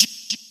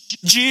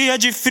Dia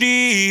de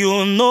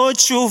frio,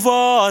 noite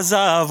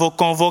chuvosa, vou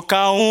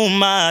convocar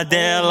uma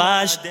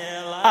delas.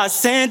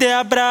 Acender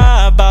a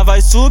braba,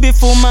 vai subir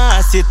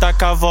fumaça e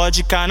tacar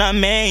vodka na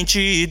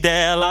mente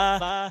dela.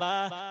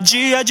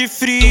 Dia de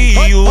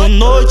frio,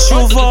 noite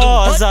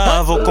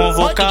chuvosa, vou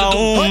convocar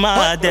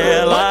uma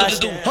delas.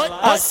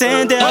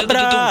 Acender a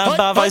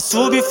braba, vai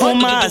subir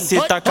fumaça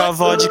e tacar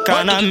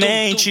vodka na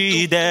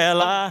mente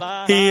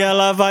dela. E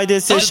ela vai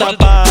descer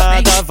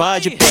chapada, vai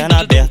de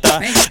perna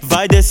aberta.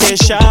 Vai descer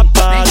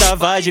chapada,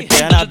 vai de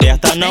perna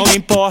aberta. Não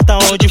importa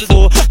onde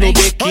for, no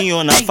bequinho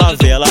ou na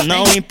favela.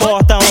 Não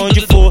importa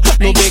onde for,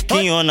 no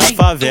bequinho ou na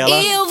favela.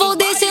 E eu vou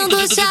descendo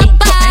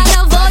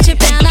chapada, vou de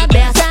perna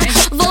aberta.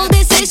 Vou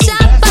descer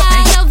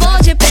chapada,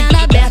 vou de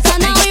perna aberta.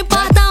 Não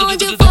importa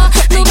onde for,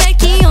 no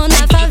bequinho ou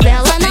na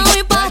favela. Não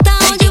importa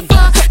onde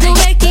for, no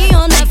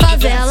bequinho ou na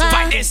favela.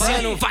 Vai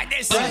descendo, vai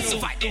descendo,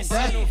 vai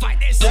descendo, vai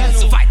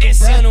descendo, vai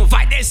descendo,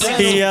 vai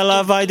descendo. E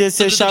ela vai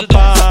descer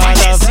chapada. Vai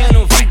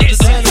descendo, vai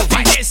descendo,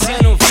 vai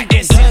descendo, vai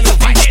descendo,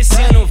 vai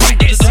descendo, vai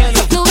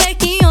descendo. No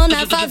bequinho ou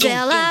na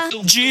favela.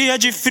 Dia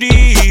de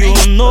frio,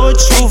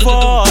 noite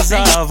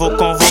chuvosa, vou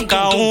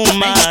convocar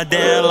uma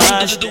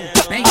delas.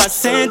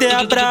 Acender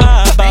a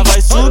braba,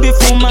 vai subir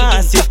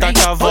fumaça e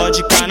tacar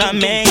vodka na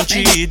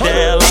mente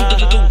dela.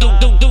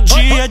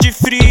 Dia de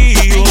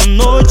frio,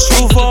 noite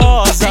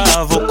chuvosa,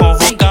 vou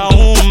convocar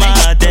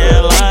uma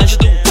delas.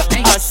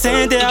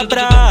 Acender a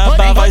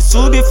braba, vai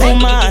subir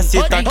fumaça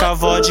e tacar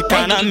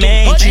vodka na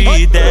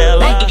mente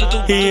dela.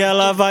 E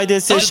ela vai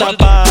descer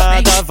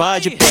chapada, vai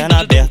de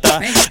perna aberta.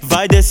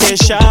 Vai descer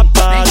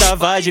chapada,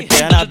 vai de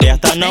perna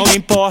aberta. Não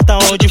importa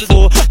onde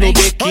for, no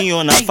bequinho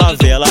ou na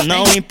favela.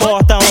 Não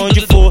importa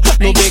onde for,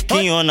 no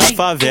bequinho ou na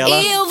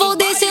favela. E eu vou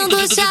descendo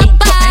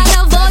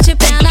chapada, vou de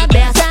perna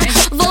aberta.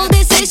 Vou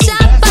descer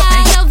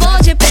chapada,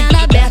 vou de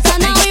perna aberta.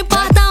 Não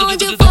importa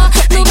onde for,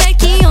 no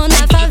bequinho ou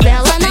na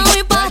favela. Não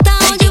importa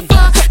onde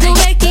for, no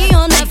bequinho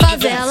ou na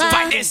favela.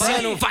 Vai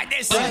descendo, vai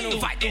descendo,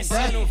 vai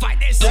descendo, vai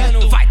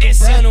descendo, vai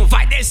descendo,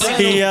 vai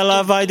descendo. E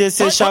ela vai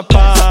descer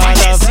chapada. Vai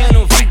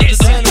descendo, vai